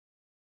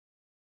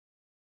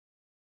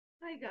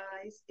Hi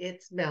guys,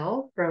 it's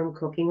Mel from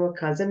Cooking with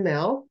Cousin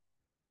Mel.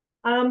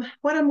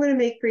 What I'm going to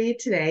make for you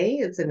today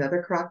is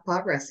another crock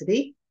pot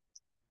recipe.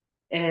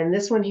 And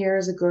this one here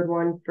is a good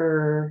one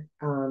for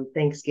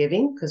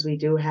Thanksgiving because we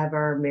do have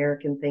our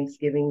American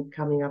Thanksgiving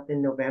coming up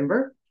in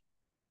November.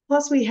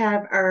 Plus, we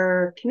have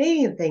our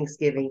Canadian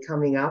Thanksgiving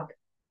coming up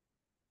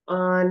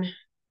on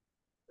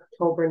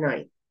October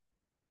 9th.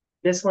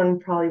 This one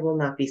probably will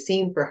not be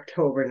seen for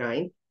October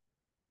 9th.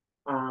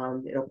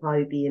 It'll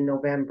probably be in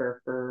November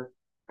for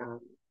um,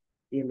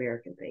 the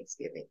American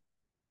Thanksgiving.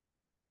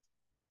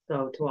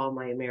 So, to all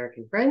my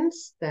American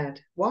friends that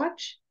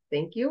watch,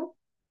 thank you.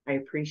 I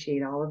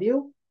appreciate all of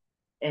you,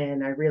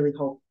 and I really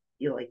hope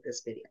you like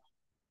this video.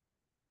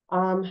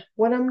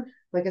 What I'm,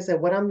 like I said,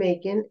 what I'm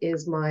making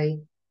is my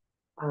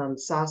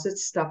sausage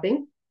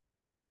stuffing.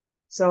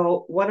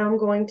 So, what I'm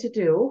going to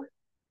do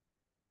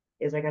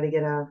is I got to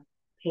get a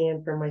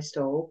pan from my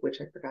stove, which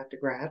I forgot to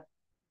grab,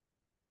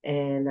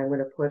 and I'm going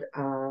to put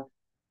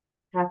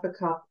half a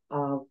cup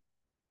of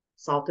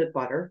salted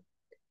butter.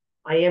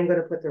 I am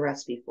going to put the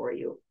recipe for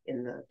you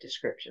in the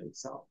description,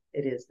 so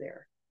it is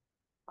there.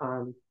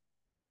 Um,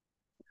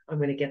 I'm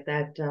going to get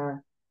that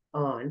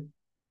on,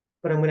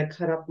 but I'm going to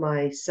cut up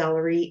my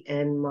celery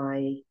and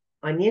my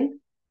onion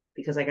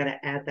because I got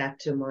to add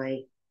that to my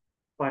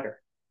butter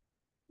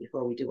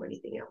before we do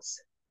anything else.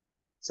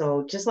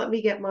 So just let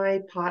me get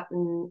my pot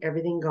and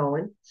everything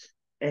going,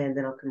 and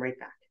then I'll come right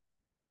back.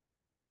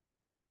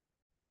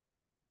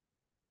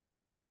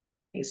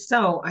 Okay,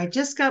 so I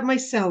just got my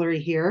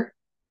celery here,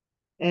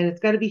 and it's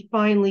got to be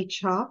finely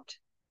chopped.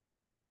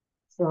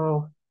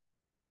 So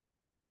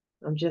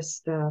I'm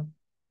just now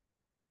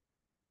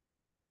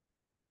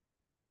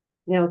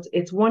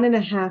it's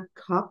 1.5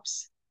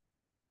 cups.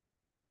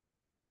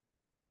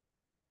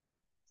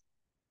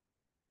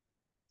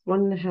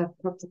 1.5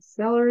 cups of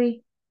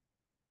celery.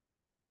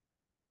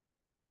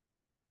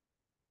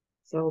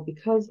 So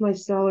because my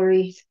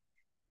celery,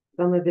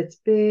 some of it's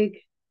big,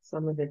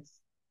 some of it's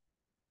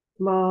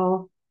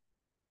small,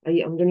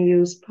 I'm going to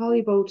use probably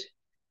about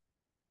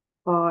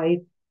 5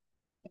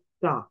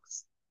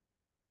 stalks.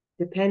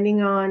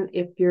 Depending on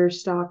if your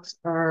stalks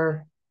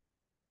are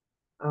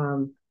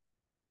um,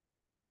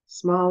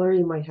 smaller,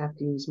 you might have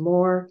to use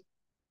more.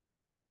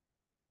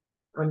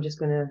 I'm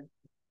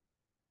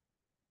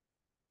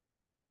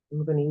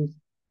gonna use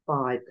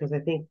 5 because I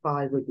think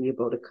 5 would be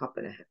about 1.5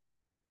 cups.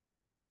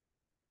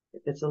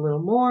 If it's a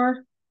little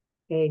more,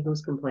 hey,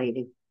 who's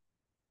complaining?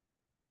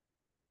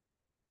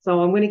 So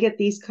I'm going to get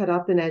these cut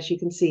up, and as you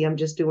can see, I'm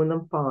just doing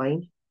them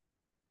fine.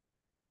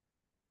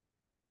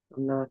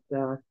 I'm not,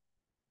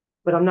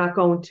 but I'm not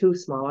going too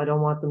small. I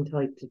don't want them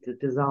to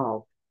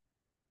dissolve.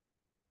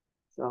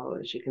 So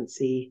as you can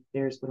see,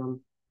 there's what I'm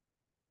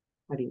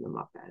cutting them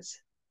up as.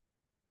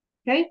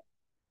 Okay,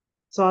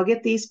 so I'll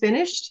get these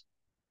finished,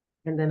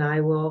 and then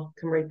I will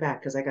come right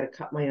back because I got to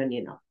cut my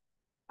onion up.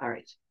 All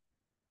right.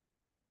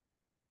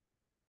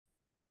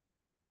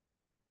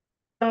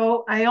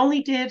 So I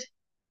only did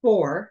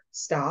 4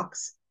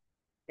 stalks,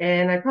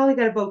 and I probably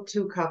got about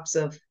 2 cups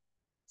of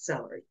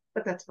celery,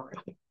 but that's fine.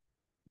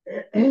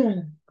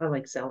 I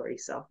like celery,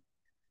 so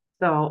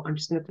I'm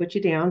just gonna put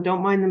you down.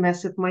 Don't mind the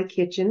mess of my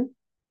kitchen.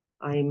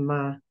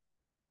 I'm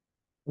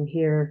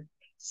here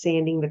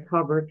sanding the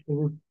cupboard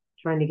and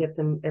trying to get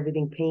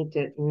everything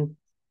painted and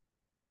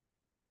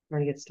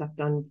trying to get stuff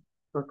done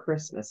for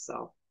Christmas.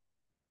 So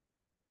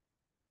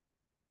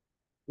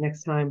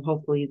next time,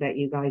 hopefully that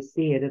you guys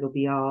see it, it'll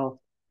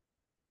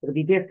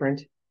be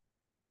different.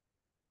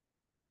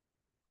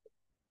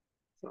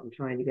 So I'm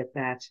trying to get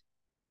that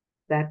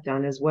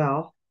done as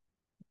well.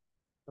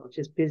 So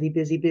just busy,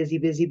 busy, busy,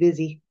 busy,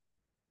 busy.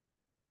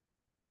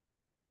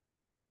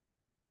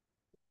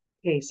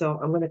 Okay, so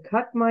I'm going to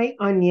cut my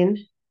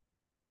onion.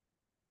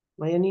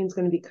 My onion's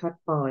going to be cut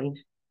fine.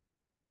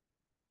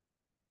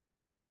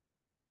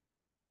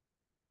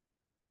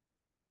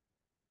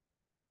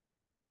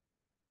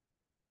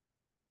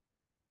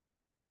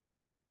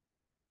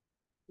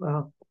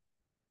 Well,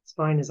 as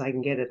fine as I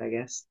can get it, I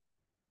guess.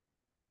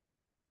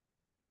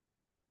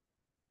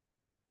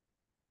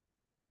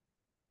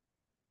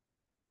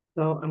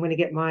 So I'm going to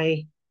get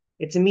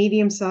it's a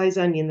medium-sized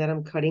onion that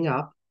I'm cutting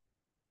up.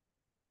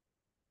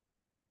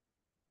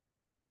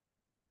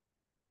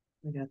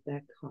 I got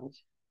that cut.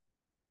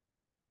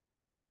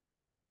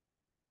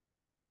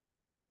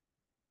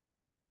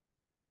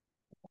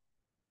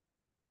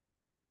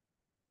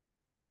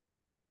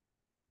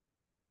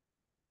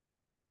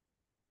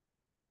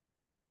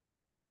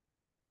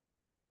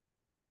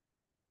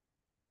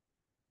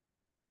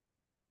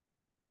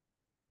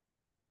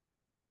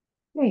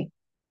 Okay,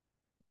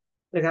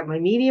 I got my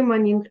medium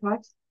onion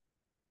cut.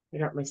 I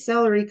got my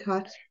celery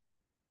cut.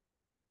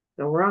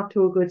 So we're off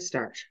to a good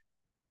start.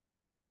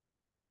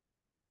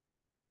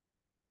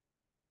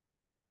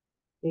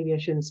 Maybe I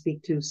shouldn't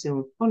speak too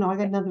soon. Oh no, I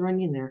got another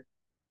onion there.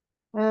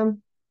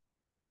 Um,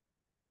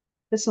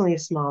 this is only a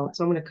small,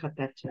 so I'm going to cut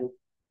that too.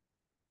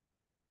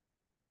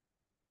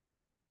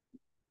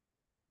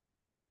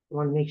 I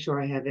want to make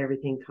sure I have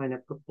everything kind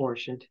of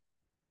proportioned.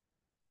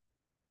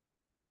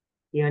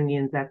 the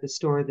onions at the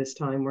store this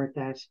time weren't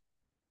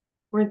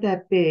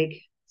that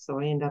big, so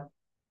I end up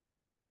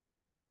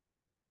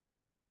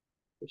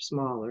they're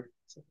smaller.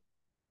 So,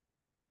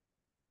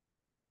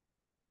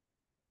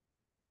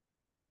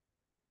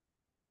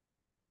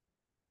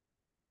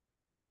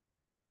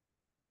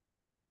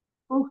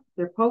 oh,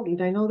 they're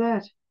potent. I know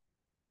that.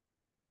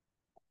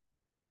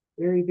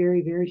 Very,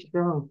 very, very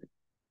strong.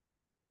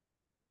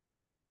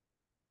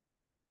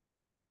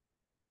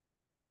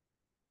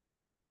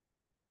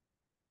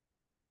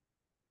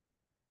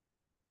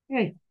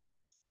 Okay,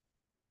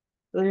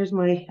 so there's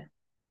my.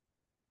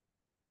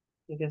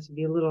 I guess it'd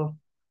be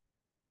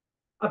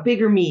a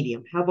bigger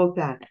medium. How about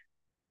that?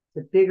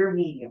 It's a bigger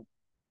medium.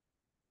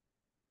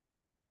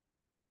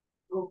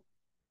 Oh,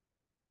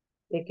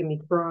 making me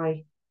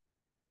cry.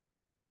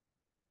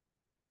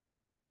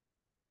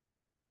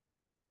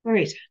 All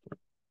right,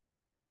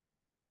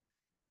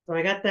 so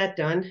I got that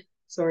done.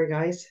 Sorry,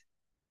 guys.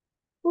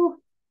 Oh,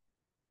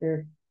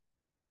 they're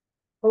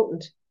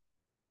potent,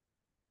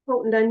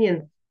 potent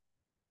onions.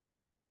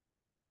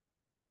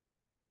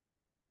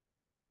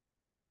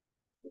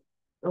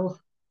 Oh,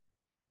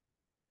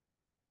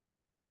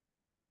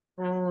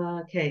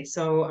 okay.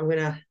 So I'm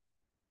gonna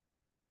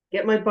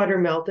get my butter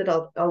melted.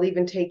 I'll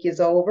even take you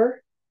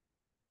over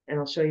and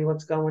I'll show you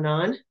what's going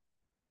on.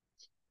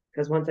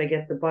 Because once I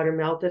get the butter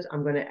melted,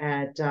 I'm gonna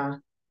add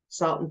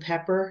salt and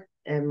pepper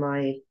and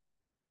my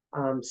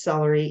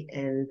celery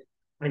and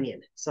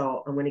onion.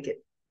 So I'm gonna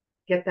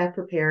get that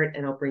prepared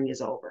and I'll bring you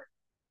over.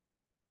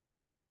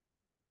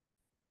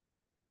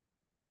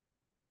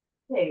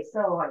 Okay,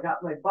 so I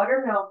got my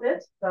butter melted,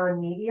 it's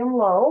on medium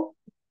low.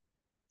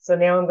 So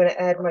now I'm going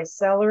to add my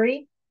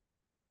celery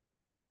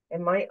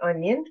and my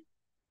onion.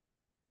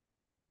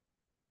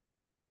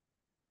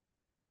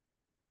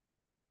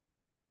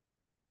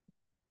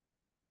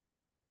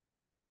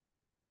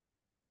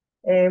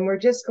 And we're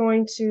just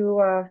going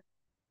to,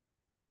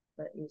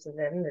 not using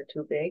them, they're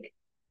too big.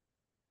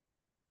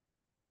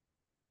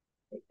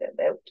 Take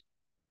that out.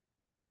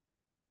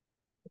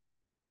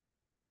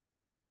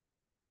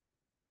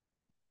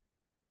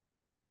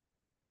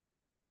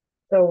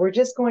 So we're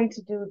just going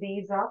to do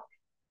these up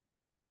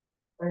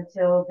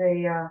until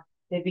they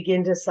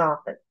begin to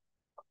soften.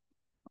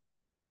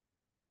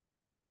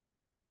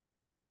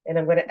 And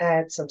I'm going to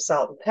add some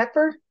salt and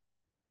pepper.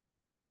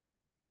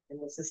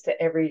 And this is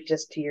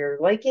just to your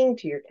liking,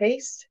 to your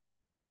taste.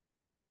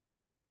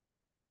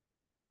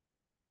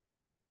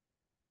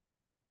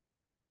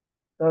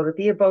 So it'll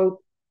be about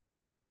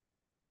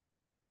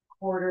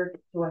quarter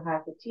to a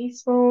half a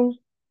teaspoon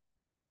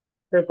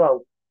for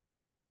both.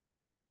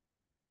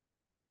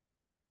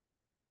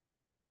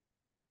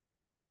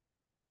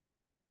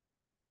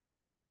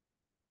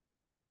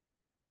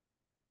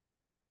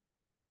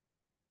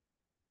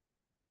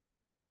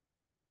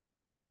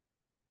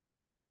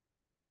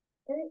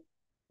 Okay.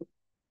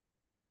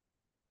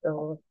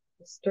 So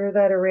stir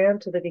that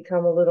around till they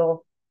become a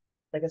little,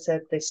 like I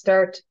said, they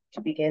start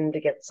to begin to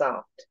get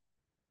soft.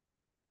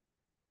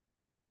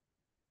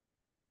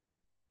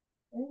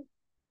 Okay.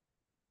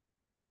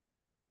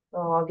 So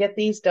I'll get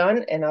these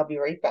done and I'll be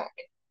right back.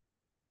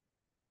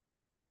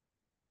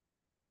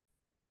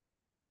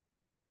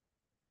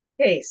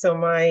 Okay, so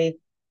my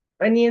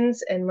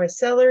onions and my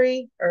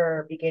celery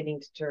are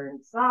beginning to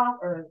turn soft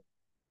or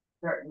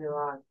starting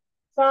to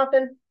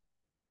soften.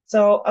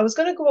 So I was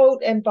going to go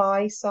out and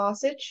buy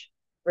sausage,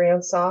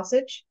 ground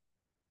sausage,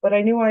 but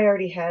I knew I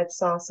already had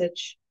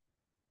sausage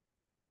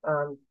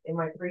in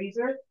my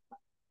freezer.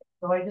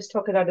 So I just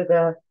took it out of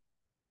the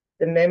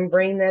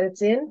membrane that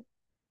it's in.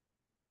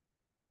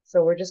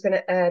 So we're just going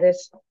to add it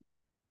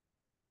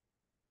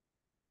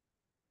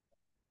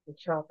and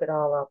chop it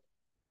all up.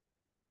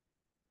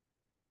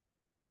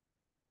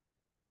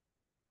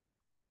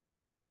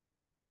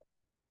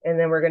 And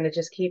then we're going to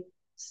just keep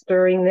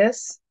stirring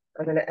this.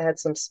 I'm going to add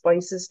some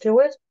spices to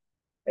it.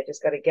 I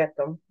just got to get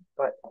them,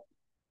 but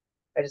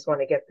I just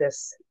want to get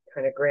this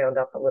kind of ground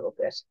up a little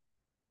bit.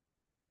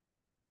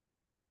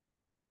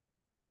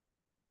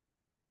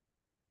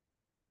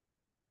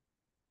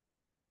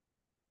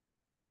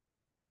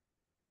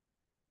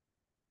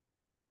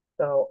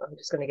 So I'm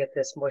just going to get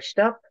this mushed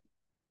up.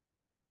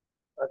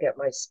 I'll get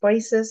my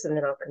spices and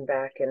then I'll come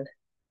back and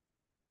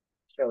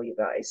show you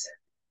guys.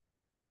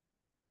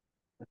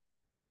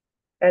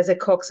 As it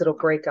cooks, it'll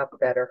break up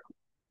better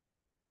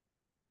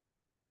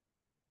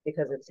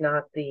because it's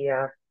not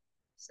the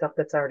stuff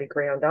that's already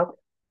ground up.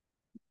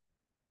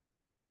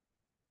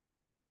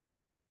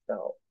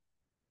 So,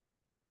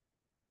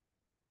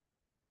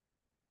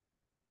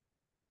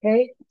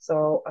 okay,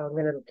 so I'm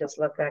going to just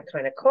let that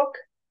kind of cook.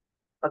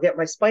 I'll get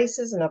my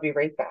spices and I'll be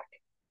right back.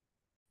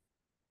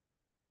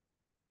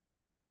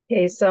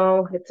 Okay,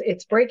 so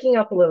it's breaking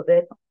up a little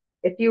bit.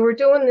 If you were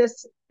doing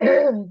this,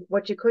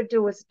 what you could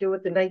do is do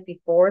it the night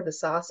before the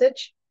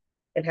sausage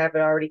and have it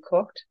already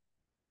cooked.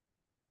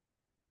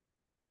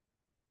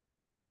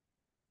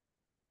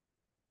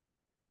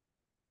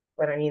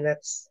 But I mean,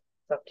 that's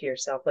up to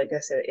yourself. Like I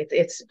said,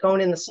 it's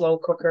going in the slow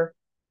cooker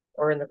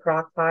or in the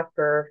crock pot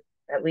for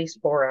at least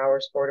 4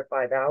 hours, 4 to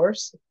 5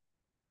 hours.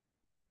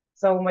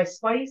 So my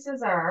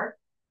spices are,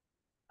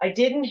 I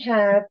didn't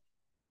have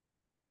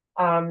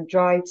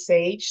dried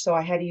sage, so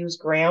I had to use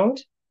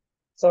ground.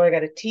 So I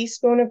got a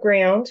teaspoon of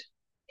ground,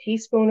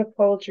 teaspoon of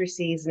poultry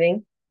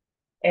seasoning,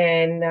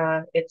 and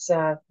it's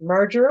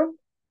marjoram.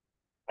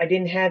 I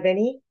didn't have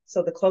any,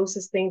 so the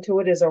closest thing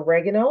to it is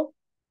oregano.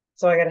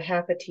 So I got a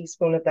half a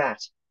teaspoon of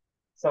that.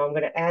 So I'm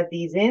going to add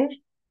these in.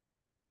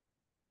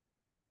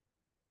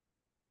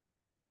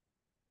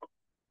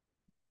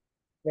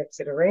 Mix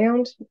it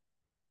around.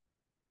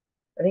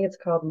 I think it's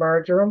called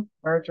marjoram.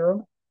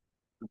 Marjoram.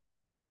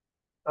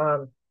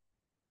 Um,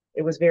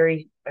 it was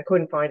I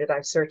couldn't find it.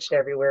 I searched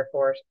everywhere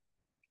for it.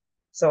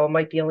 So it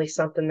might be only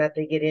something that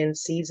they get in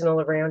seasonal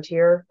around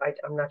here.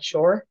 I'm not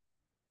sure.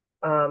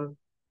 Um,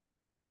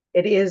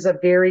 it is a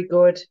very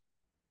good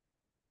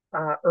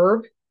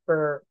herb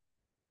for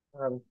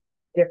um,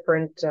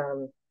 different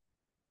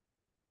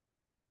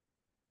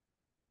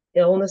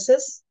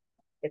illnesses.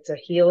 They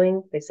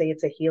say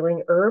it's a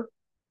healing herb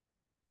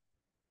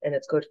and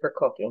it's good for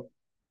cooking.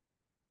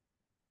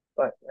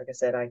 But like I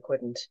said, I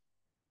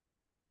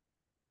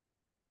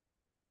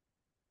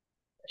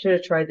should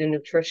have tried the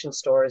nutrition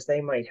stores. They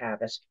might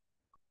have it.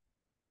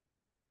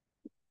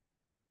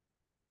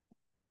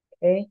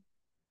 Okay.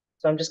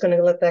 So I'm just going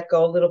to let that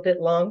go a little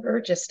bit longer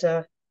just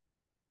to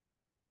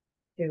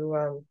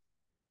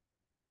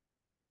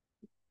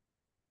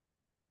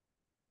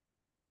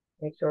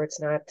make sure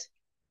it's not,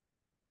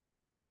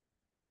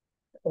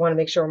 I want to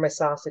make sure my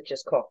sausage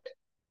is cooked.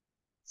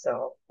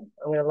 So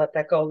I'm going to let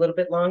that go a little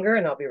bit longer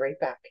and I'll be right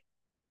back.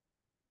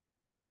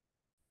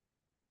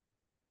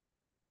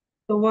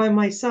 So while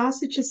my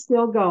sausage is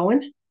still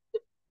going,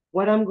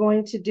 what I'm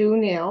going to do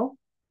now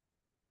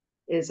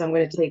is I'm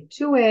going to take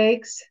 2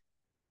 eggs.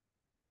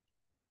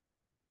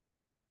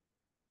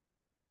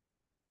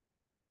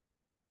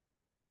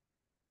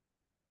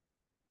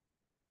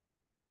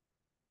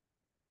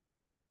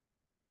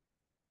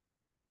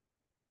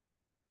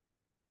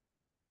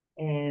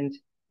 And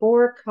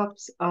 4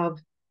 cups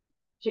of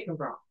chicken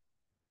broth.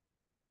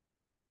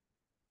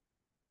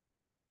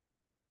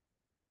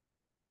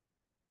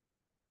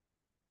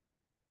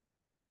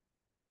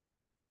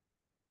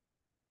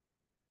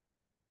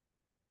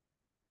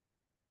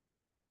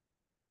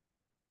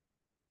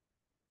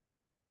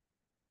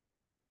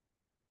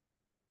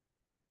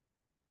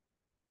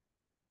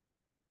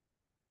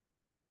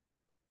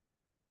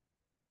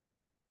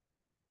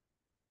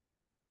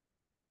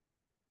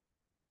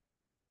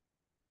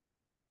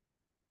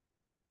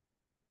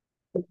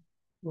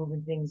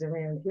 Moving things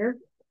around here.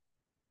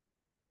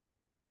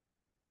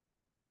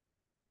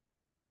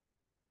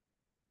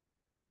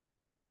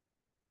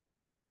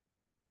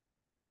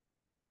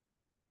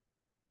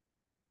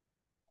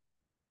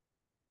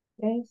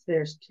 Okay, so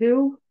there's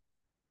 2.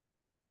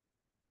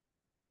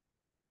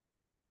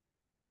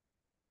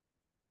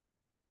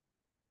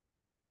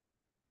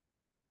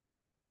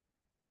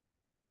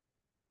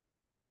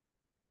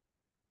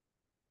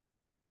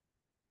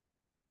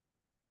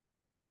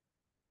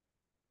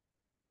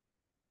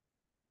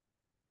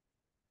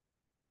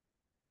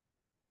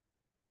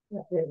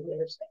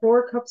 There's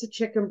 4 cups of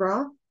chicken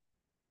broth.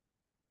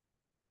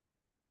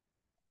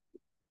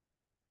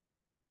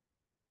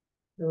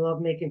 I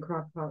love making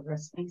crock pot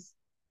recipes.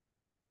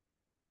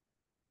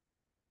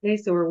 Okay,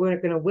 so we're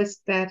going to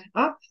whisk that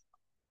up.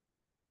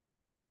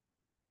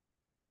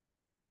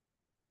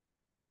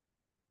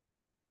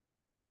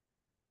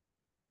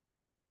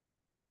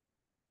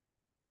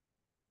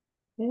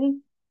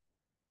 Okay.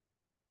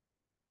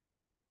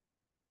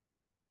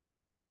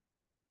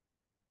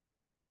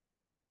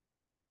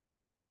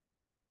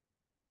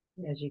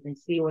 As you can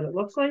see what it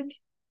looks like.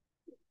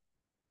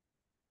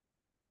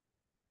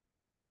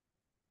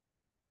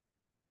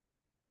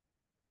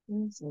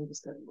 And so I'm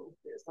just going to move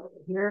this over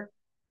here.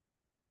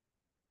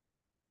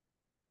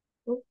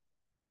 Oop,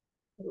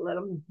 let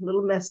them,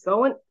 little mess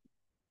going.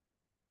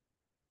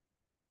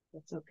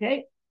 That's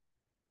okay.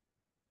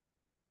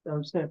 So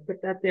I'm just going to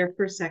put that there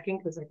for a second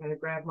because I got to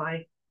grab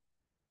my.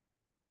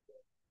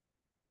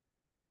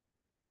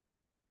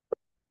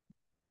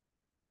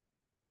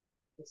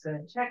 Just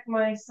going to check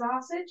my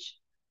sausage.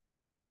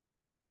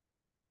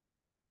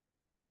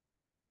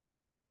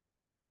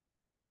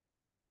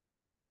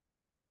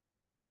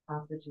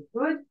 Sausage is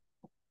good.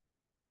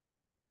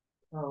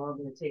 So I'm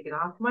going to take it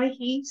off my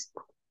heat.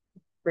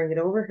 Bring it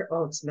over here.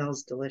 Oh, it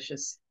smells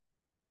delicious.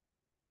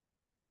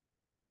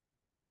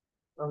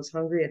 I was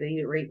hungry. I'd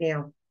eat it right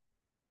now.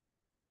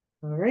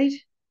 All right.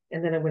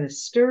 And then I'm going to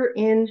stir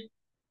in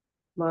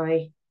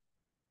my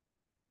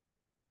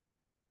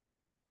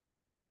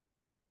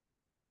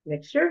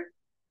mixture.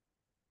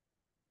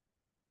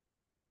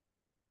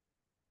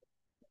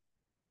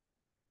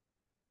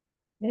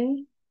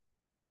 Okay.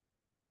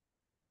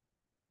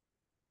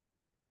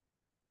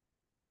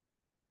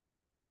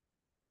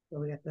 So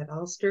we got that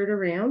all stirred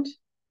around.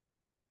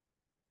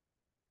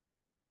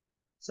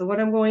 So what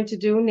I'm going to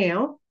do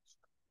now,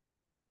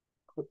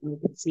 you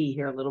can see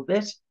here a little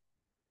bit.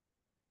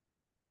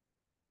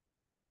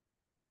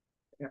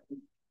 Take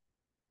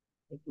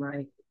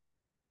my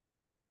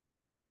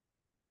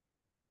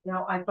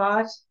Now I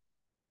bought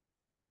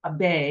a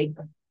bag.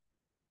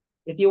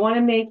 If you want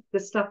to make the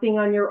stuffing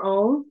on your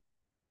own,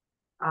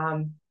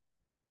 um,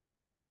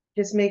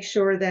 just make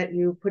sure that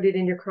you put it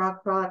in your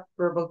crock pot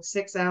for about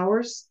 6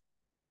 hours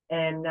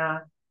and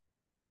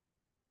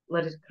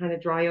let it kind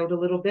of dry out a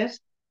little bit.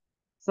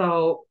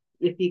 So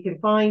if you can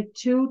find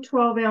two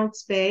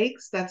 12-ounce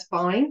bags, that's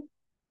fine.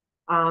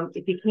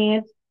 If you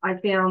can't, I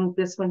found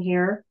this one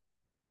here.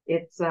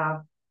 It's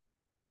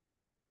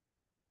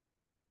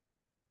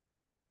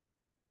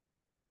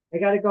I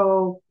got to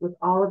go with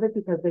all of it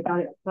because they got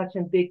it such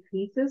in big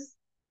pieces.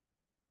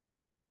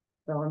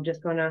 So I'm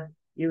just going to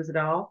use it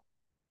all.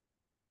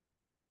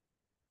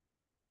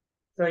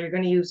 So you're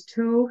going to use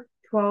two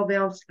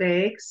 12-ounce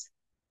bags,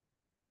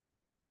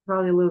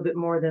 probably a little bit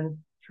more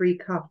than 3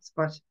 cups.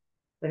 But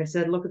like I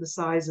said, look at the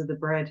size of the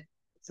bread.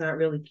 It's not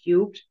really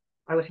cubed.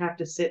 I would have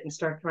to sit and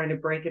start trying to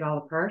break it all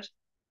apart.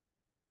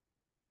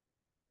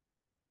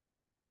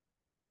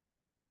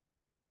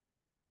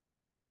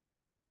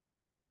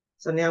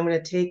 So now I'm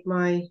going to take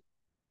my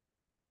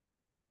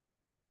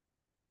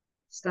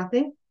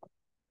stuffing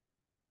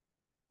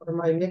or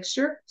my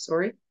mixture,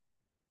 sorry,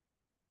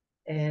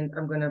 and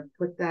I'm going to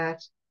put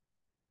that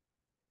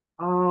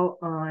all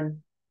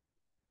on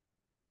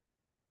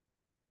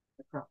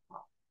the crock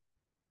pot.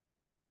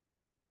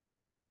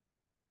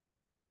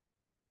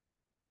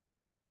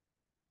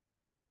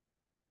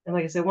 And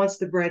like I said, once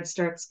the bread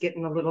starts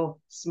getting a little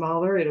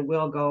smaller, it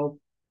will go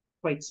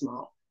quite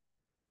small.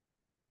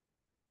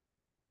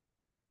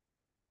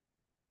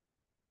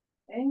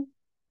 Okay.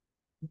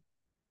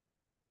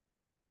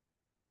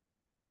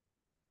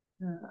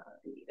 Need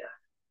a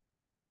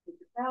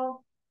paper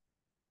towel.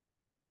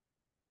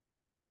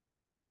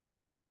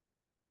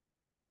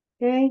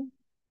 Okay.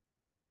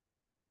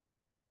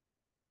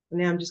 And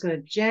now I'm just going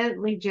to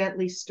gently,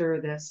 gently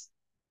stir this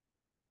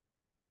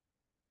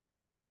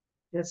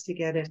just to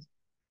get it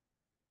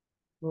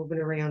moving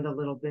around a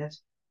little bit.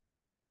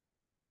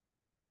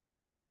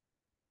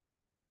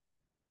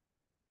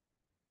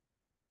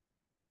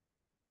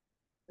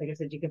 Like I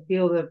said, you can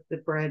feel the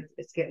bread,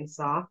 it's getting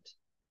soft.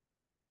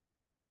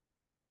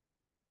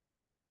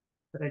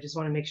 But I just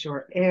want to make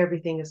sure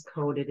everything is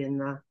coated in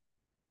the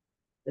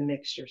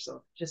mixture.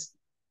 So just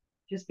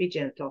be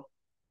gentle.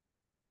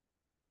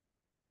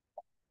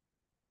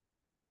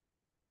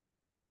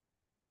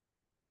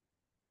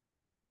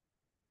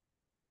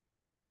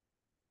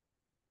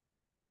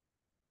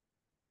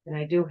 And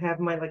I do have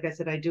my, like I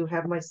said, I do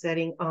have my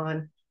setting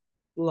on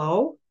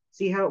low.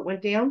 See how it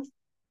went down?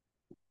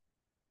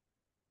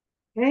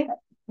 Okay.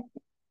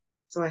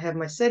 So I have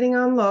my setting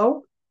on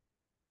low.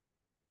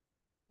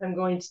 I'm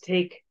going to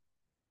take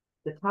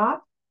the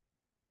top,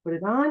 put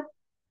it on,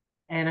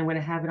 and I'm going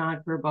to have it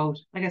on for about,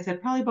 like I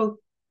said, probably about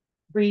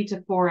 3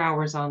 to 4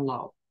 hours on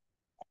low.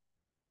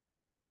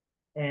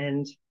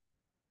 And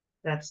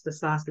that's the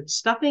sausage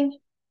stuffing.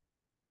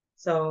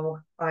 So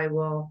I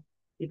will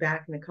be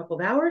back in a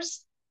couple of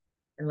hours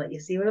and let you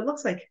see what it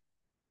looks like.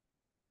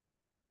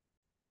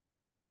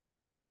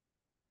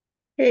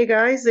 Hey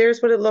guys,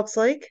 there's what it looks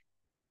like.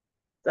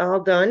 It's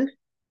all done.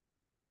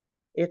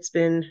 It's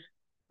been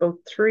about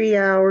 3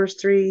 hours,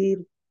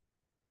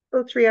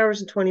 about 3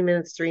 hours and 20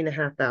 minutes,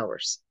 3.5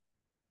 hours.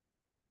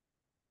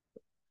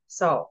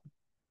 So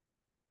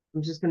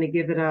I'm just going to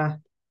give it a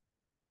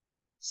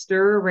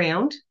stir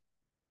around,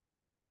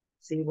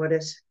 see what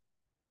it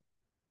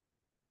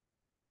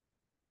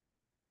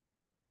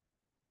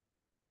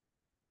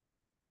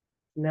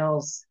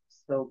smells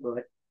so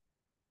good.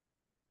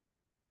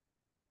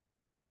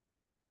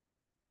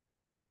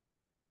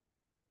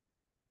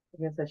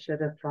 I guess I should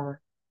have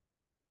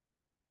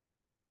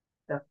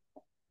stuffed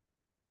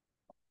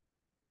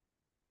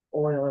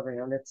oil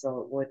around it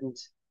so it wouldn't,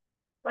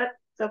 but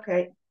it's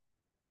okay.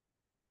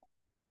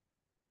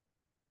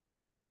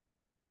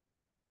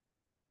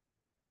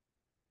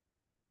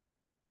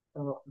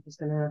 So I'm just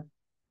gonna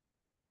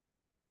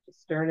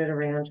stir it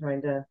around,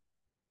 trying to,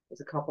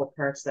 there's a couple of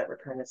parts that were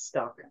kind of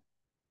stuck.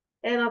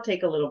 And I'll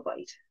take a little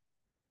bite.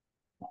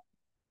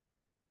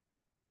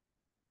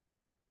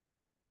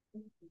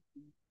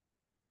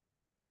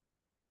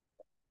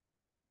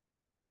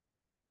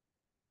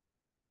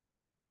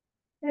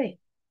 Hey,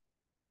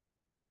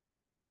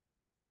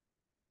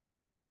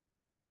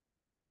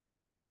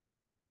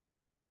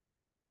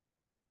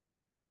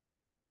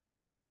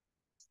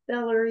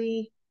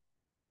 celery,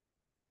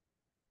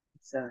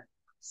 it's a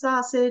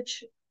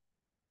sausage.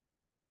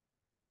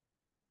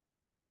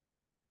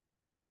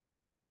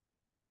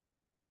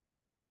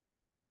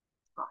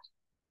 Hot,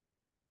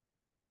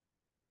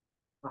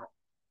 hot.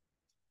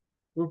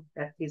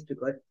 That tastes too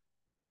good.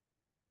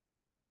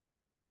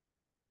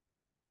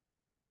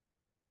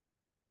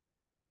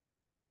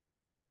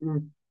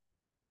 Mm,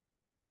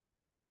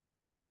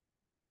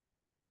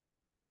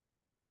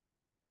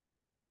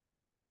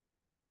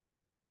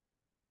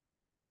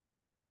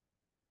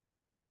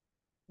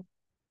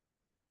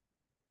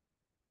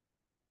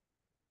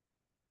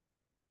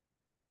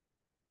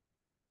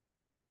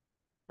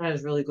 that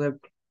is really good.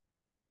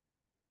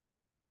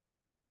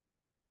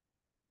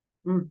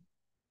 Mm.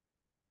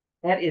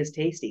 That is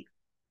tasty.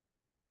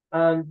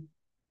 Again,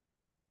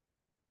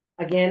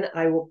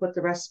 I will put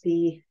the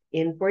recipe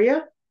in for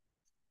you.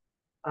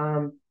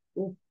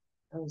 Ooh,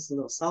 that was a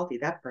little salty,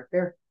 that part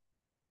there.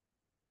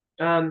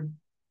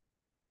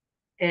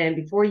 And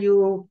before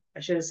you,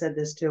 I should have said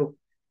this too,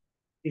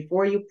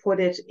 before you put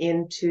it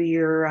into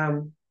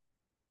your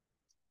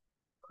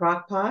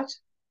crock pot,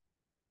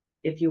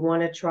 if you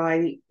want to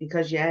try,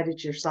 because you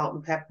added your salt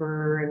and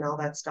pepper and all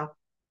that stuff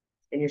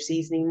in your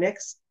seasoning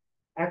mix,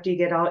 after you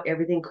get all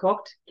everything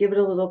cooked, give it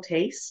a little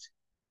taste.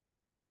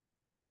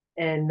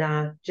 And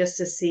just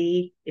to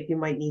see if you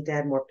might need to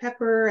add more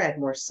pepper, add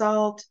more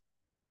salt.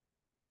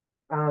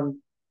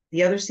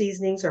 The other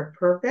seasonings are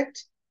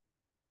perfect.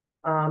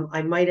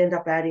 I might end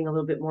up adding a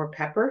little bit more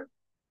pepper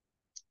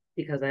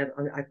because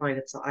I find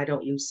it so I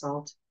don't use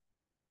salt.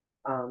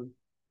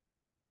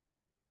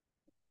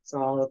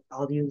 So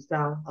I'll use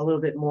a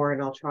little bit more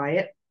and I'll try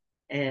it.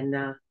 And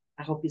I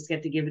hope you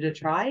get to give it a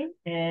try.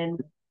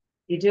 And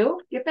you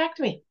do, get back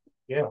to me.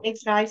 Yeah.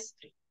 Thanks, guys.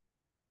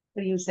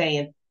 What are you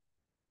saying?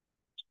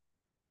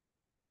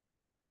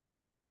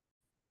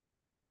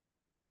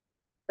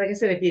 Like I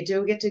said, if you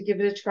do get to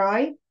give it a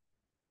try,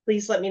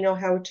 please let me know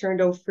how it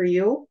turned out for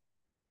you.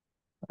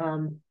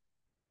 And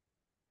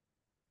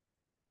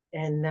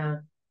I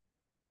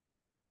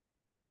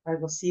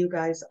will see you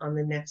guys on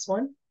the next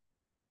one.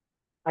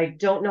 I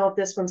don't know if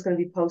this one's going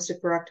to be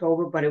posted for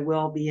October, but it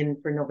will be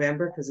in for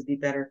November because it'd be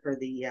better for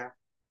the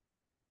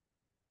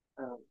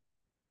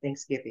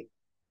Thanksgiving.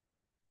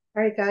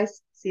 All right,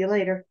 guys. See you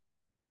later.